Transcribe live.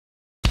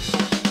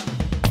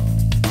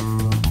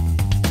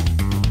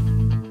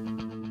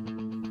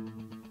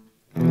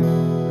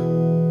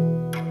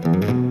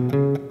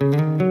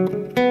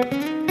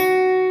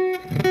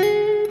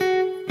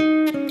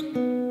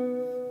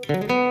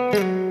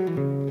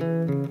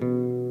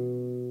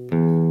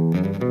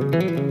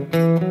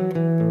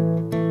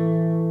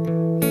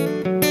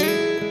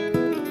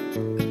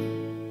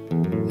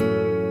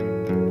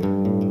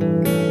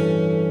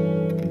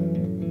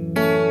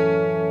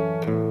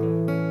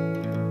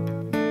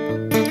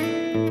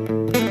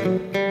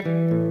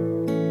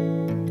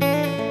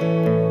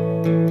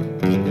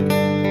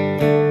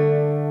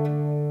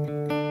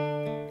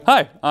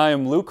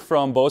am Luke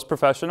from Bose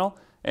Professional,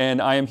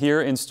 and I am here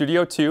in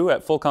Studio 2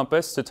 at Full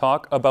Compass to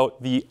talk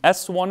about the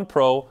S1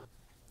 Pro,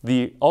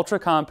 the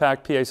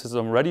ultra-compact PA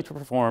system ready to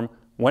perform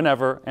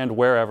whenever and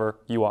wherever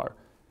you are.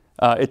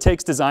 It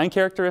takes design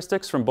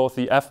characteristics from both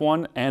the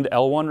F1 and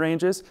L1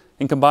 ranges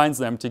and combines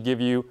them to give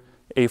you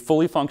a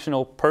fully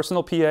functional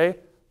personal PA,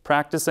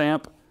 practice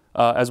amp,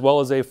 as well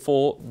as a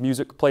full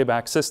music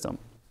playback system.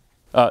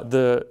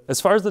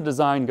 As far as the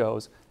design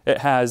goes, it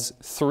has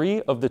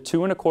 3 of the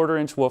 2¼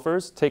 inch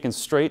woofers taken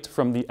straight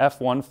from the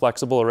F1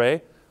 flexible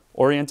array,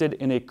 oriented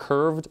in a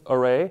curved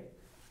array,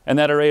 and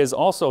that array is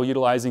also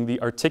utilizing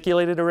the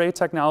articulated array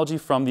technology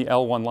from the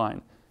L1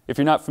 line. If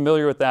you're not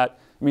familiar with that,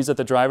 it means that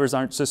the drivers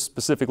aren't just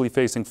specifically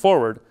facing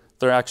forward,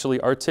 they're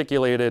actually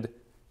articulated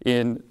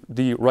in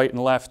the right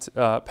and left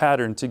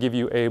pattern to give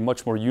you a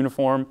much more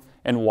uniform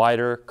and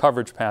wider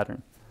coverage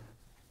pattern.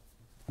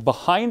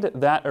 Behind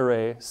that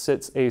array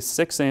sits a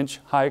 6-inch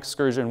high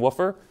excursion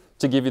woofer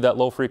to give you that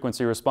low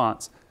frequency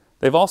response.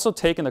 They've also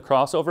taken the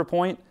crossover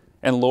point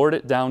and lowered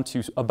it down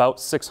to about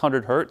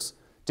 600 hertz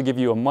to give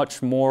you a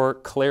much more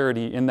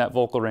clarity in that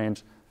vocal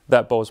range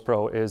that Bose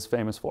Pro is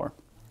famous for.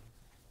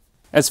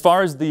 As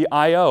far as the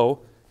I/O,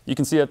 you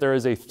can see that there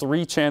is a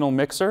 3-channel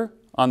mixer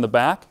on the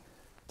back.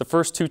 The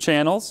first 2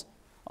 channels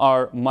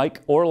are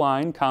mic or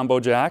line combo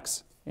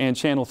jacks, and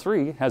channel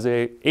 3 has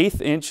a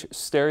 1/8 inch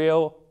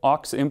stereo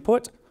aux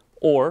input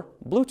or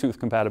Bluetooth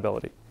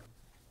compatibility.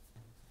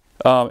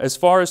 As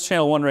far as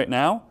channel 1 right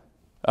now,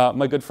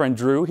 my good friend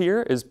Drew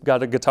here has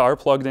got a guitar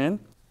plugged in.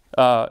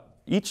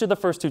 Each of the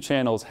first 2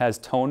 channels has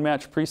tone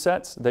match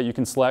presets that you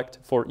can select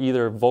for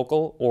either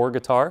vocal or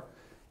guitar.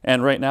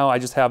 And right now I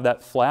just have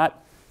that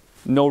flat,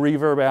 no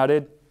reverb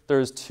added.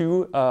 There's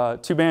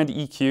 2-band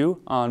EQ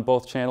on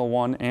both channel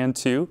 1 and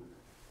 2,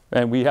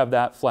 and we have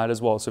that flat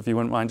as well. So if you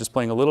wouldn't mind just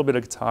playing a little bit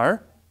of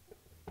guitar.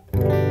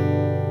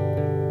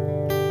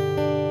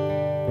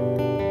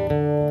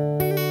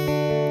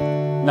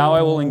 Now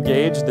I will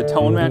engage the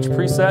tone match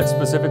preset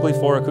specifically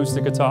for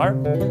acoustic guitar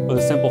with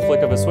a simple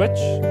flick of a switch.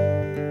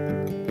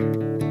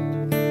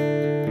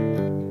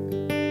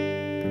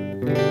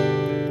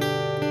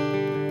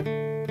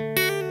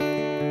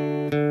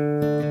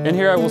 And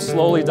here I will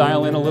slowly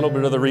dial in a little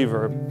bit of the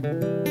reverb.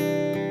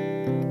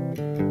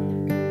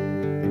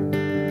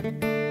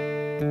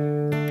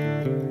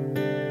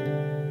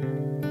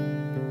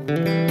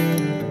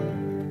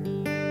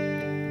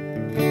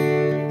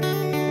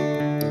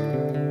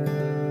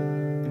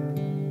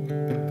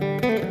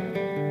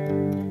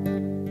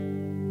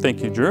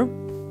 Thank you, Drew.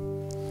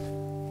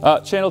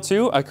 Channel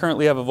 2, I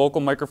currently have a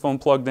vocal microphone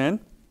plugged in.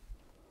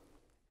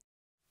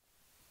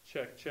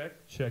 Check,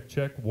 check, check,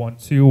 check, 1,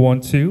 2,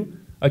 1, 2.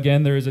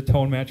 Again, there is a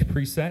tone match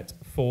preset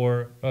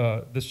for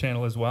this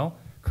channel as well.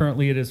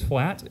 Currently it is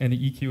flat, and the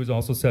EQ is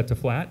also set to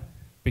flat.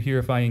 But here,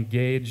 if I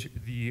engage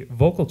the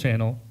vocal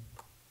channel,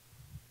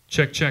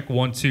 check, check,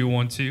 1, 2,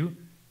 1, 2,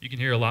 you can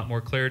hear a lot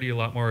more clarity, a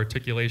lot more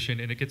articulation,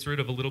 and it gets rid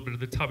of a little bit of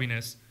the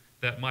tubbiness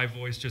that my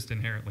voice just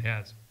inherently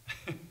has.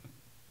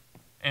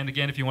 And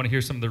again, if you want to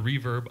hear some of the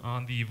reverb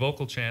on the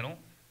vocal channel,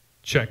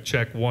 check,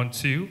 check, 1,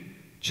 2,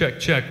 check,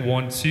 check,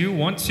 1, 2,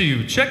 1,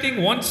 2,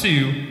 checking, 1,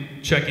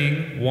 2,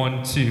 checking,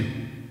 1, 2.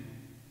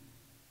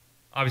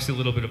 Obviously a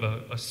little bit of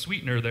a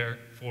sweetener there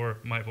for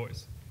my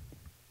voice.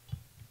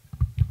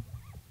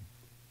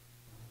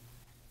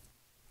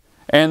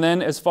 And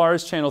then as far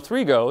as channel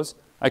 3 goes,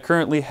 I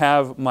currently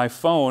have my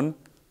phone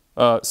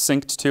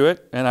synced to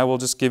it, and I will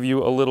just give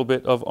you a little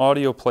bit of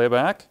audio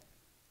playback.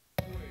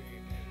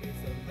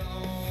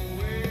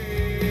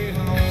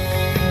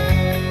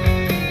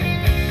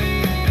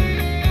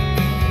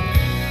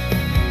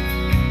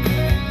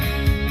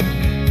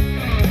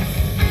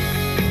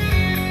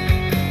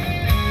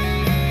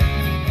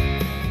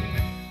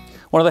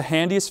 One of the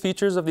handiest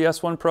features of the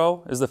S1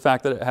 Pro is the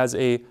fact that it has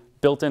a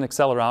built-in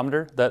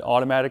accelerometer that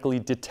automatically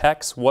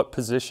detects what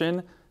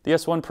position the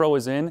S1 Pro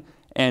is in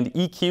and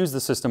EQs the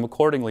system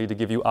accordingly to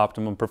give you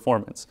optimum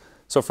performance.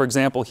 So for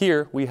example,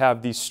 here we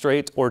have the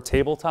straight or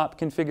tabletop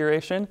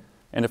configuration,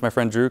 and if my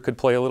friend Drew could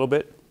play a little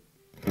bit.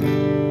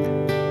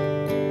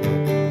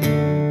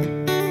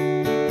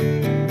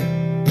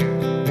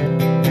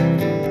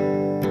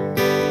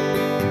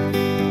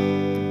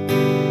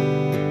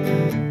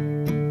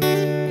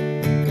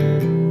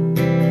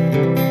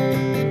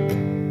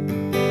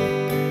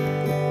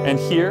 And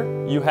here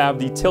you have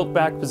the tilt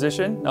back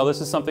position. Now this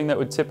is something that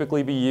would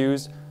typically be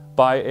used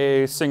by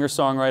a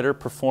singer-songwriter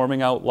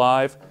performing out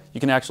live. You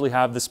can actually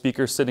have the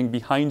speaker sitting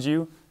behind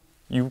you,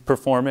 you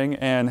performing,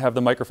 and have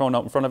the microphone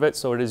out in front of it,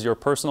 so it is your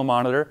personal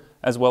monitor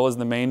as well as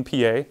the main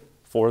PA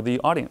for the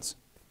audience.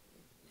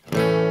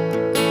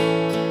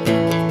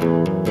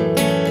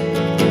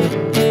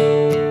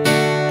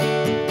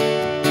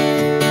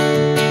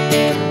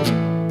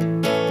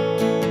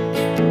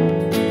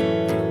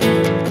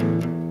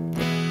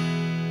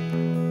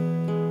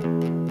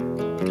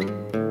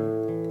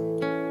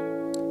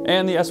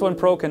 And the S1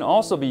 Pro can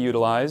also be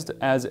utilized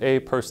as a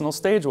personal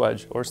stage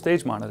wedge or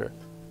stage monitor.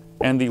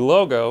 And the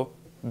logo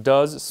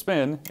does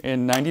spin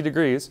in 90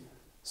 degrees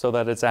so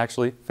that it's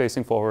actually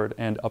facing forward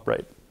and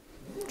upright.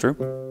 Drew?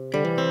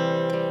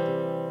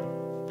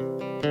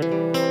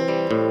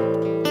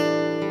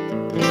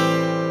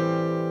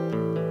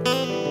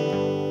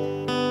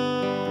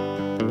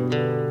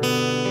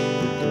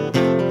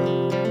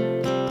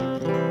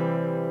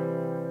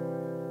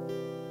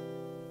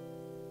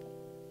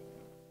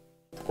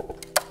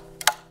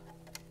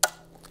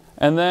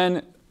 And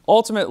then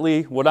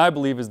ultimately, what I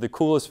believe is the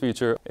coolest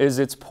feature is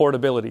its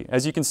portability.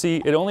 As you can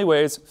see, it only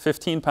weighs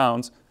 15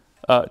 pounds.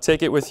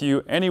 Take it with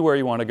you anywhere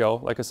you want to go.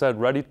 Like I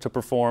said, ready to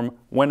perform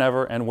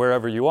whenever and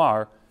wherever you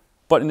are.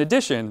 But in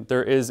addition,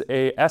 there is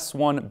a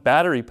S1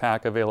 battery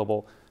pack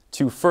available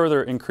to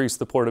further increase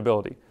the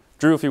portability.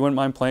 Drew, if you wouldn't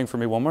mind playing for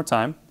me one more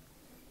time.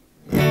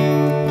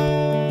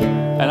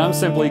 And I'm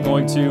simply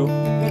going to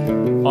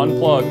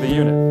unplug the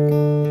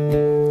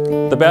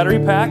unit. The battery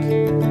pack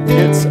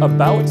gets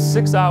about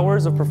 6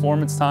 hours of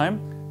performance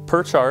time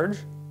per charge,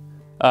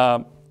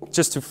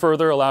 just to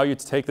further allow you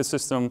to take the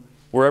system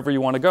wherever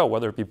you want to go,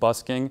 whether it be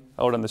busking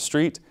out on the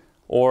street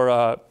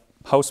or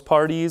house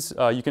parties.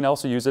 You can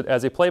also use it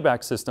as a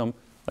playback system,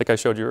 like I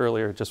showed you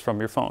earlier, just from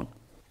your phone.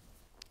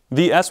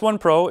 The S1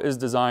 Pro is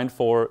designed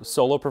for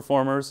solo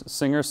performers,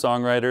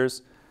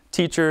 singer-songwriters,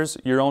 teachers,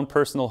 your own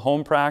personal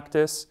home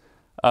practice,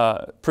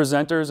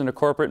 presenters in a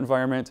corporate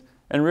environment,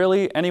 and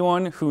really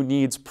anyone who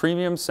needs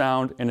premium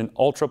sound in an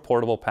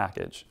ultra-portable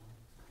package.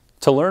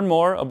 To learn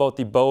more about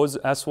the Bose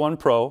S1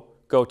 Pro,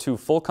 go to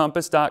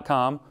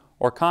fullcompass.com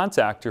or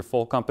contact your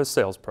Full Compass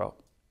sales pro.